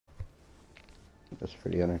That's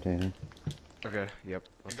pretty entertaining. Okay, yep.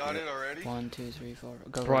 You got it already? 1, 2, 3, 4.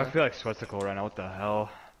 Go, Bro, I go. feel like Sweatical right now. What the hell?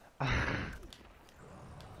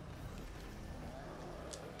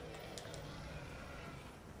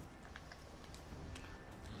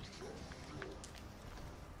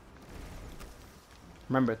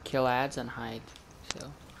 Remember, kill ads and hide.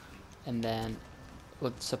 So, and then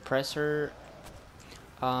with suppressor,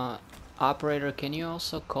 operator, can you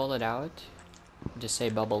also call it out? Just say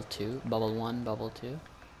bubble 2, bubble 1, bubble 2.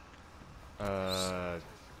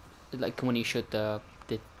 Like when you shoot the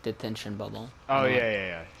detention bubble. Oh You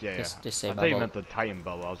know, yeah. Just say I bubble. thought you meant the Titan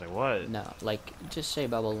bubble. I was like, what? No, like just say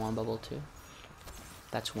bubble 1, bubble 2.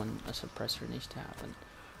 That's when a suppressor needs to happen.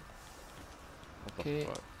 What the Okay,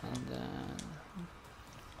 fuck? and then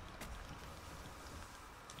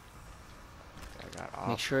I got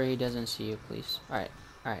make off. sure he doesn't see you, please.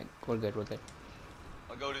 Alright, we're good, we're good.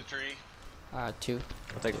 I'll go to 3. 2.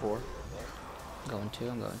 I'll take 4. Going 2,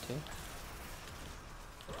 I'm going 2.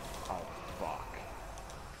 Oh fuck.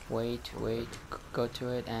 Wait, go to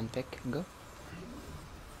it and pick, go.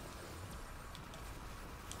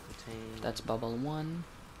 That's bubble 1.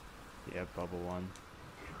 Yep, bubble 1.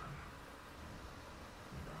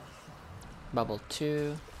 Bubble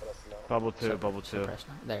 2. Bubble 2, bubble 2. Suppress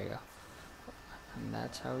now. There you go. And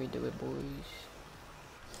that's how we do it, boys.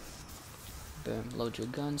 Boom, load your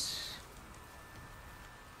guns.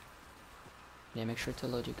 Yeah, make sure to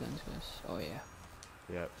load your guns, guys. Oh yeah.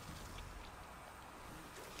 Yep.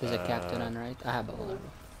 There's a captain on right. I have bubble arrow.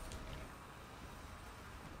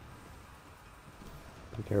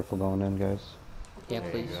 Be careful going in, guys. Yeah,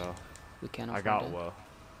 There please. you go. We can't I afford got it. low.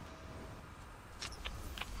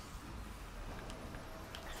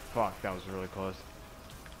 Fuck, that was really close.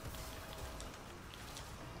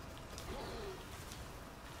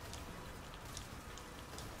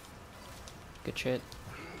 Good shit.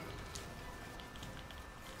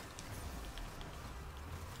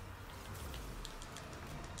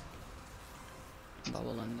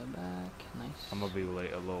 Bubble in the back. Nice. I'm gonna be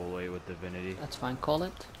late, a little late with Divinity. That's fine. Call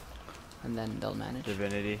it. And then they'll manage.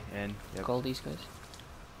 Divinity in. Yep. Call these guys.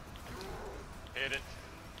 Hit it.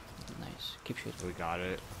 Nice. Keep shooting. We got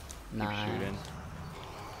it. Nice. Keep shooting.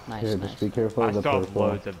 Nice, Here, nice. just be careful I of the still have purple.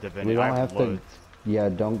 loads of Divinity. We don't I have loads. to. Yeah,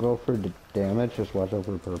 don't go for damage. Just watch out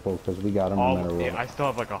for purple because we got him no matter what. Yeah, I still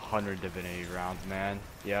have like 100 Divinity rounds, man.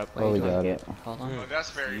 Yep. Oh, we Wait, got wait. it. Hold on. Oh,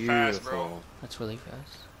 that's very fast, bro. That's really fast.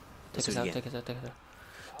 Take That's us what out, you take us out, take us out.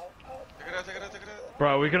 Take it out, take it out, take it out. Bro,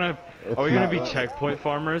 are we gonna be not- checkpoint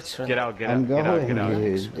farmers? Sure. Get out, get I'm out, get out, going, get out.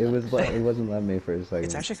 dude. It wasn't letting me for a second.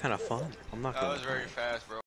 It's actually kind of fun. I'm not That gonna. was very fast, bro.